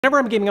Whenever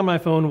I'm gaming on my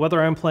phone,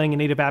 whether I'm playing a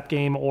native app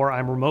game or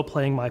I'm remote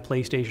playing my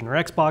PlayStation or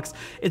Xbox,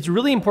 it's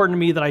really important to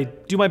me that I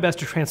do my best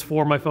to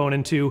transform my phone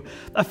into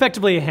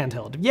effectively a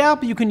handheld. Yeah,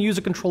 but you can use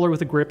a controller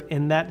with a grip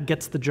and that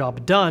gets the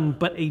job done,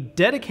 but a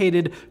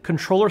dedicated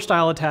controller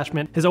style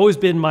attachment has always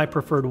been my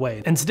preferred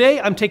way. And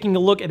today I'm taking a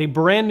look at a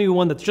brand new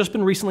one that's just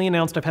been recently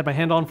announced. I've had my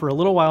hand on for a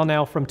little while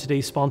now from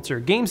today's sponsor,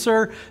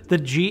 Gamesir, the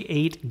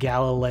G8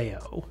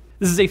 Galileo.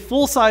 This is a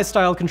full-size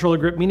style controller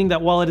grip, meaning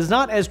that while it is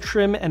not as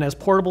trim and as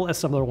portable as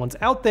some other ones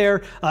out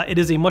there, it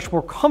is a much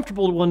more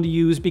comfortable one to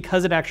use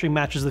because it actually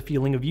matches the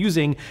feeling of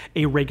using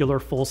a regular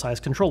full-size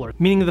controller.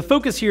 Meaning the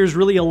focus here is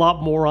really a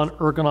lot more on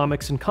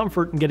ergonomics and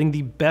comfort and getting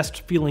the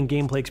best feeling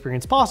gameplay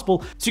experience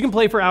possible, so you can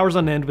play for hours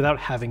on end without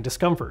having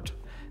discomfort.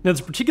 Now,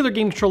 this particular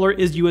game controller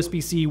is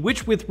USB-C,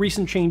 which with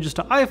recent changes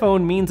to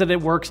iPhone means that it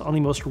works on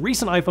the most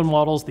recent iPhone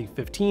models, the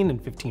 15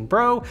 and 15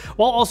 Pro,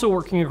 while also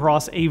working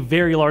across a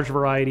very large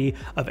variety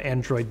of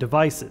Android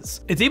devices.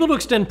 It's able to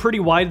extend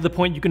pretty wide to the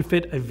point you can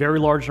fit a very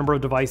large number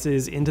of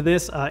devices into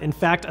this. In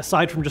fact,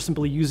 aside from just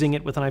simply using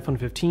it with an iPhone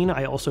 15,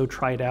 I also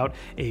tried out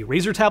a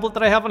Razer tablet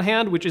that I have on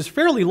hand, which is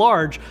fairly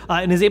large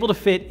and is able to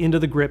fit into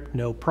the grip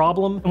no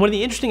problem. And one of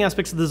the interesting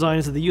aspects of the design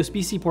is that the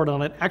USB-C port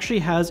on it actually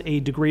has a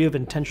degree of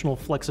intentional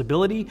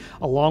flexibility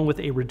along with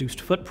a reduced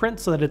footprint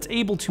so that it's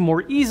able to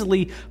more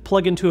easily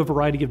plug into a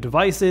variety of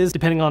devices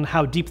depending on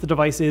how deep the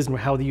device is and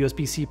how the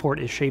USB-C port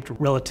is shaped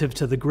relative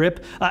to the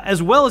grip,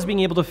 as well as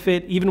being able to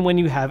fit even when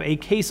you have a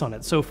case on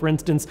it. So for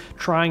instance,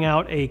 trying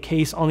out a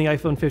case on the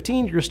iPhone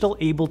 15, you're still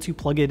able to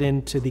plug it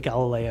into the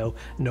Galileo,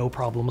 no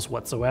problems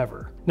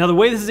whatsoever. Now the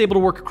way this is able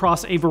to work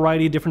across a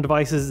variety of different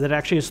devices is that it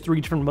actually has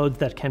 3 different modes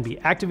that can be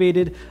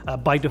activated.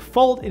 By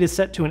default, it is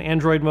set to an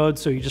Android mode,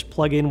 so you just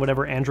plug in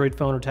whatever Android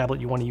phone or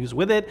tablet you want to use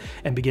with it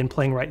and begin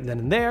playing right then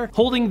and there.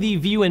 Holding the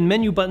view and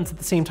menu buttons at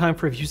the same time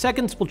for a few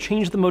seconds will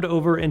change the mode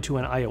over into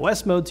an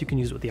iOS mode, so you can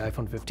use it with the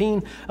iPhone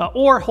 15,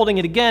 or holding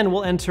it again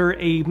will enter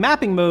a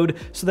mapping mode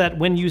so that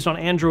when used on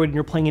Android and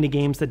you're playing any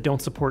games that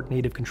don't support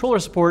native controller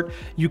support,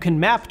 you can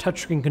map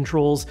touchscreen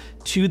controls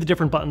to the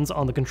different buttons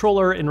on the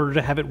controller in order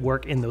to have it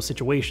work in those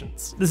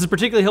situations. This is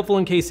particularly helpful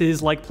in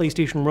cases like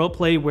PlayStation Remote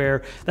Play,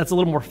 where that's a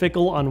little more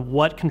fickle on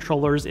what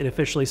controllers it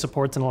officially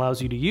supports and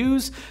allows you to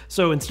use.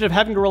 So instead of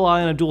having to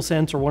rely on a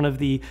DualSense or one of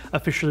the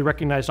officially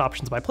recognized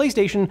options by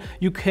PlayStation,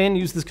 you can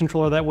use this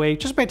controller that way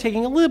just by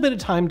taking a little bit of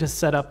time to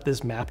set up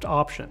this mapped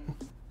option.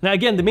 Now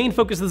again, the main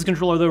focus of this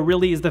controller though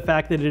really is the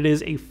fact that it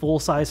is a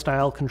full-size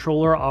style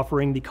controller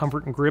offering the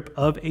comfort and grip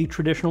of a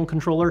traditional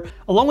controller,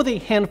 along with a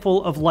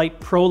handful of light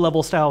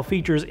pro-level style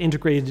features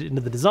integrated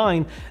into the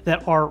design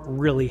that are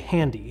really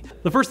handy.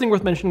 The first thing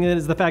worth mentioning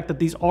is the fact that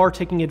these are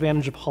taking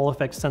advantage of Hall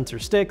effect sensor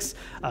sticks.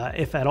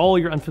 If at all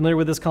you're unfamiliar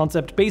with this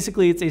concept,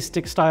 basically it's a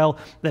stick style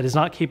that is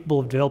not capable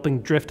of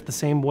developing drift the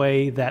same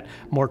way that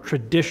more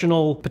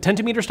traditional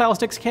potentiometer style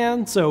sticks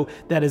can, so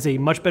that is a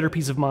much better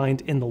peace of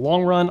mind in the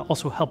long run.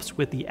 Also helps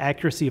with the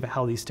accuracy of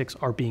how these sticks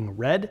are being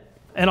read.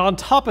 And on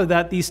top of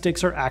that, these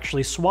sticks are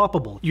actually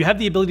swappable. You have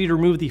the ability to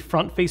remove the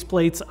front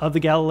faceplates of the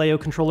Galileo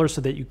controller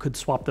so that you could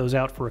swap those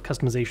out for a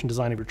customization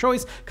design of your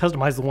choice,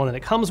 customize the one that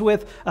it comes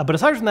with. But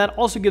aside from that,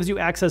 also gives you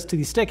access to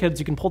the stick heads.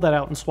 You can pull that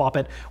out and swap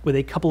it with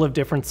a couple of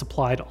different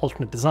supplied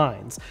alternate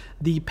designs.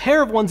 The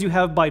pair of ones you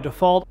have by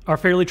default are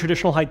fairly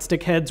traditional height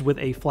stick heads with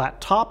a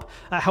flat top.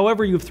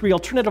 However, you have 3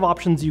 alternative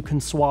options you can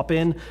swap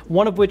in,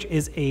 one of which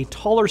is a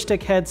taller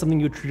stick head,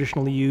 something you would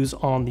traditionally use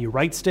on the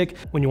right stick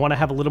when you want to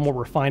have a little more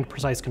refined,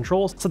 precise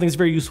control. Something that's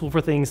very useful for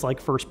things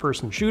like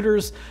first-person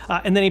shooters,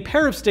 and then a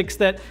pair of sticks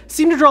that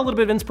seem to draw a little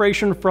bit of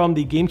inspiration from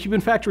the GameCube. In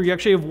fact, where you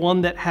actually have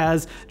one that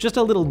has just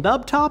a little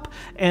nub top,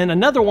 and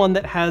another one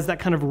that has that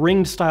kind of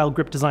ringed style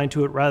grip design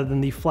to it rather than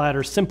the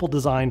flatter, simple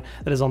design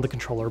that is on the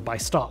controller by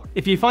stock.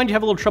 If you find you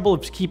have a little trouble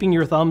of keeping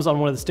your thumbs on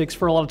one of the sticks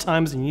for a lot of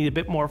times and you need a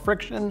bit more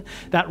friction,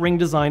 that ring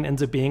design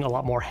ends up being a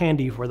lot more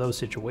handy for those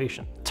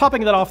situations.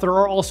 Topping that off, there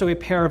are also a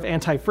pair of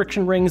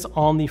anti-friction rings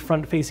on the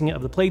front facing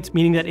of the plates,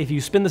 meaning that if you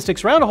spin the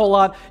sticks around a whole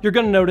lot, you're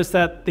going to notice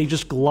that they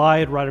just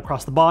glide right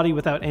across the body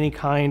without any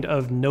kind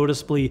of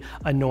noticeably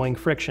annoying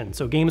friction.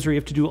 So games where you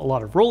have to do a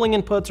lot of rolling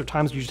inputs or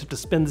times where you just have to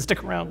spin the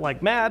stick around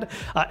like mad,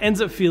 ends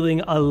up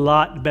feeling a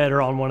lot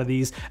better on one of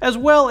these, as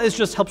well as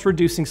just helps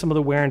reducing some of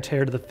the wear and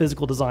tear to the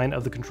physical design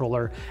of the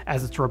controller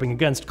as it's rubbing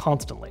against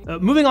constantly.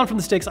 Moving on from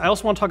the sticks, I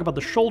also want to talk about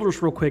the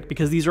shoulders real quick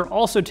because these are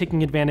also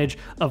taking advantage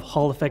of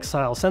Hall effect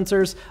style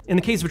sensors. In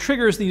the case of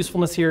triggers, the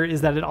usefulness here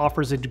is that it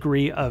offers a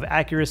degree of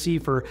accuracy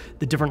for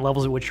the different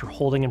levels at which you're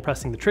holding and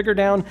pressing the trigger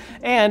down.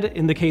 And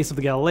in the case of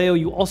the Galileo,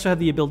 you also have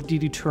the ability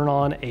to turn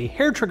on a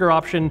hair trigger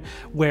option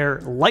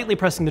where lightly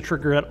pressing the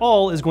trigger at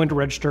all is going to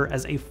register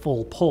as a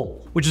full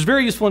pull, which is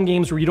very useful in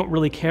games where you don't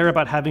really care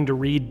about having to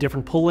read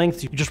different pull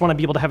lengths. You just want to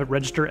be able to have it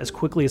register as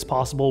quickly as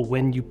possible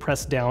when you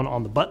press down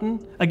on the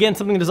button. Again,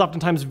 something that is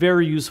oftentimes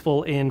very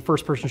useful in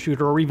first-person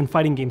shooter or even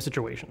fighting game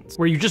situations,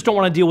 where you just don't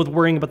want to deal with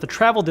worrying about the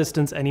travel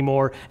distance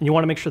anymore, and you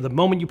want to make sure the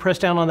moment you press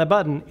down on that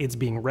button, it's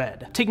being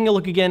read. Taking a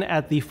look again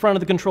at the front of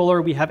the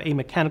controller, we have a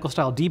mechanical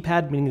style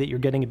D-pad, meaning that you're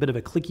getting a bit of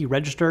a clicky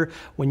register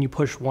when you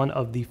push one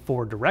of the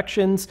 4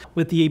 directions,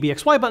 with the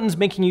ABXY buttons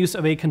making use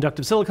of a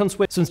conductive silicone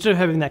switch. So instead of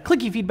having that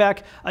clicky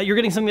feedback, you're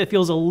getting something that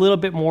feels a little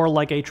bit more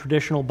like a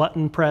traditional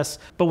button press,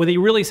 but with a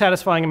really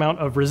satisfying amount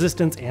of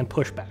resistance and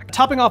pushback.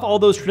 Topping off all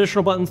those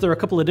traditional buttons, there are a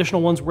couple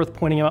additional ones worth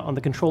pointing out on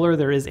the controller.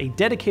 There is a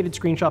dedicated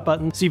screenshot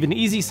button, so you have an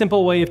easy,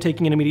 simple way of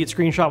taking an immediate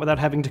screenshot without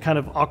having to kind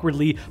of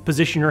awkwardly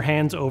position your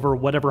hands over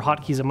whatever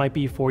hotkeys it might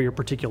be for your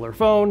particular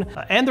phone.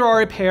 And there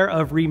are a pair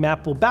of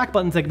remappable back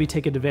buttons that can be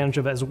taken advantage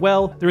of as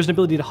well. There is an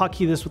ability to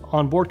hotkey this with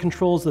onboard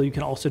controls, though you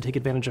can also take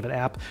advantage of an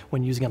app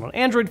when using it on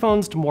Android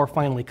phones to more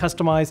finely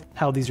customize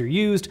how these are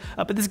used.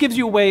 But this gives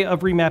you a way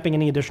of remapping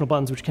any additional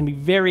buttons, which can be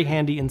very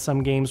handy in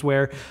some games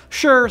where,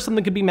 sure,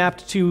 something could be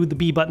mapped to the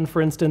B button,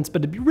 for instance,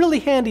 but it'd be really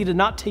handy to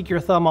not take your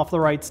thumb off the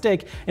right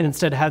stick and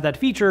instead have that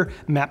feature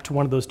mapped to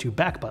one of those 2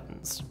 back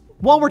buttons.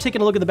 While we're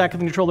taking a look at the back of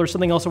the controller,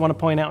 something else I want to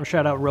point out and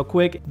shout out real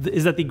quick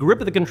is that the grip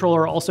of the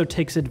controller also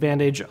takes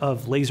advantage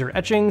of laser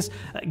etchings,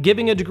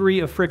 giving a degree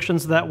of friction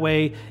so that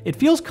way it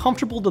feels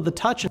comfortable to the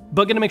touch,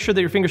 but going to make sure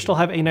that your fingers still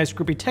have a nice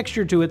grippy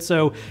texture to it,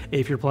 so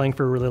if you're playing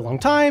for a really long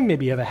time,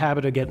 maybe you have a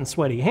habit of getting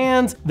sweaty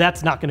hands,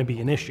 that's not going to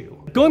be an issue.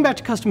 Going back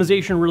to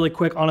customization really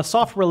quick, on a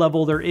software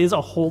level, there is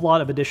a whole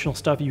lot of additional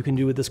stuff you can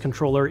do with this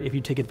controller if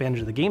you take advantage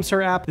of the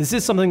Gamesir app. This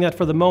is something that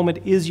for the moment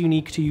is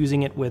unique to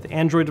using it with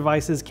Android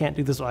devices, can't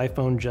do this with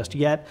iPhone just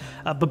yet,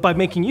 but by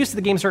making use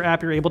of the Gamesir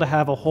app, you're able to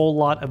have a whole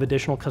lot of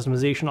additional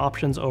customization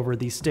options over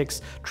the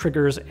sticks,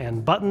 triggers,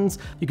 and buttons.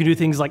 You can do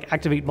things like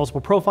activate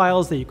multiple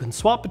profiles that you can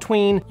swap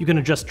between, you can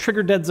adjust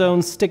trigger dead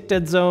zones, stick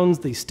dead zones,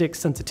 the stick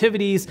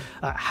sensitivities,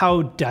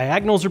 how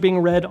diagonals are being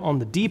read on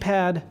the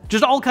D-pad,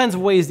 just all kinds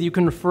of ways that you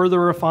can further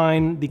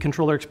refine the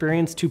controller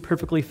experience to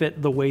perfectly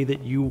fit the way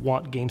that you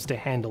want games to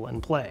handle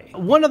and play.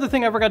 One other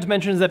thing I forgot to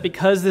mention is that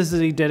because this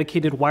is a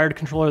dedicated wired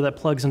controller that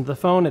plugs into the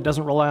phone, it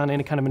doesn't rely on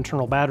any kind of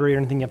internal battery or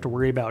anything you have to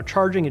worry about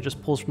charging, it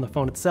just pulls from the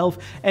phone itself,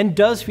 and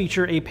does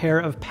feature a pair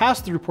of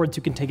pass-through ports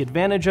you can take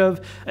advantage of,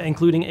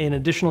 including an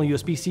additional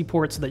USB-C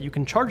port so that you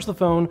can charge the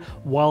phone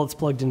while it's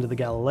plugged into the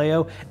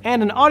Galileo,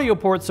 and an audio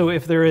port so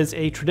if there is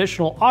a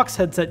traditional aux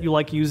headset you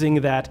like using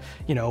that,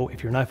 you know,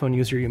 if you're an iPhone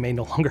user you may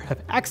no longer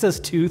have access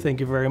to, thank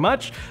you very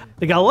much,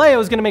 the Galileo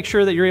is going to make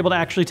sure that you're able to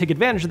actually take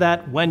advantage of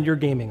that when you're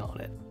gaming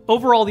on it.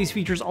 Overall, these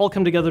features all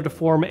come together to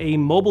form a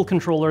mobile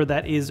controller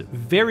that is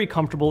very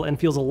comfortable and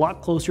feels a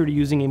lot closer to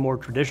using a more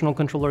traditional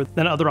controller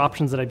than other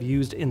options that I've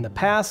used in the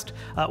past.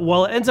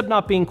 While it ends up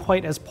not being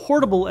quite as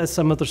portable as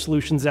some other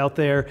solutions out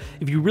there,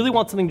 if you really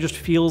want something that just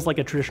feels like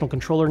a traditional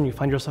controller and you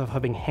find yourself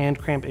having hand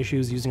cramp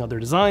issues using other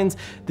designs,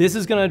 this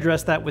is going to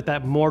address that with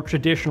that more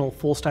traditional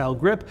full-style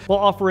grip while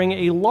offering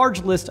a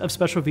large list of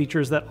special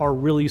features that are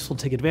really useful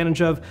to take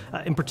advantage of.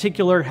 In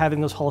particular, having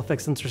those Hall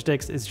effect sensor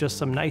sticks is just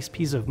some nice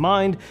peace of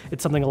mind.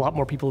 It's something a lot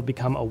more people have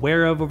become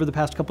aware of over the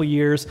past couple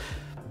years.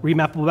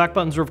 Remappable back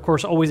buttons are of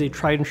course always a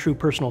tried and true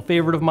personal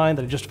favorite of mine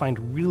that I just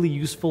find really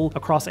useful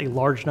across a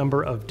large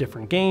number of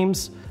different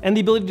games. And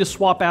the ability to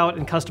swap out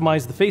and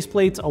customize the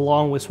faceplates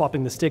along with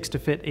swapping the sticks to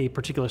fit a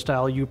particular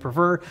style you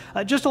prefer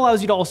just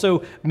allows you to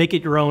also make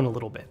it your own a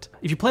little bit.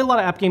 If you play a lot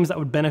of app games that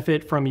would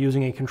benefit from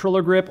using a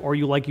controller grip or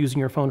you like using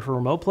your phone for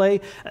remote play,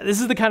 this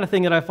is the kind of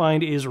thing that I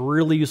find is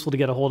really useful to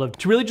get a hold of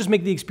to really just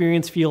make the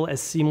experience feel as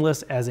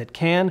seamless as it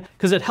can,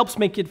 because it helps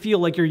make it feel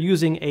like you're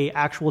using a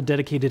actual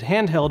dedicated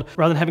handheld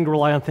rather than having to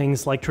rely on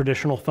things like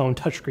traditional phone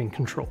touchscreen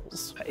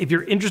controls. If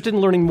you're interested in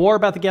learning more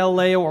about the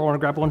Galileo or want to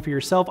grab one for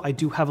yourself, I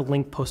do have a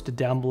link posted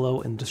down below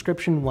in the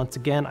description. Once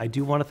again, I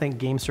do want to thank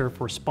Gamesir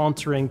for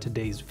sponsoring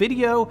today's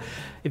video.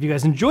 If you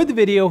guys enjoyed the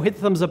video, hit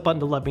the thumbs up button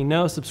to let me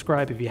know,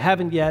 subscribe if you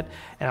haven't yet,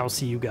 and I'll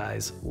see you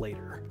guys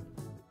later.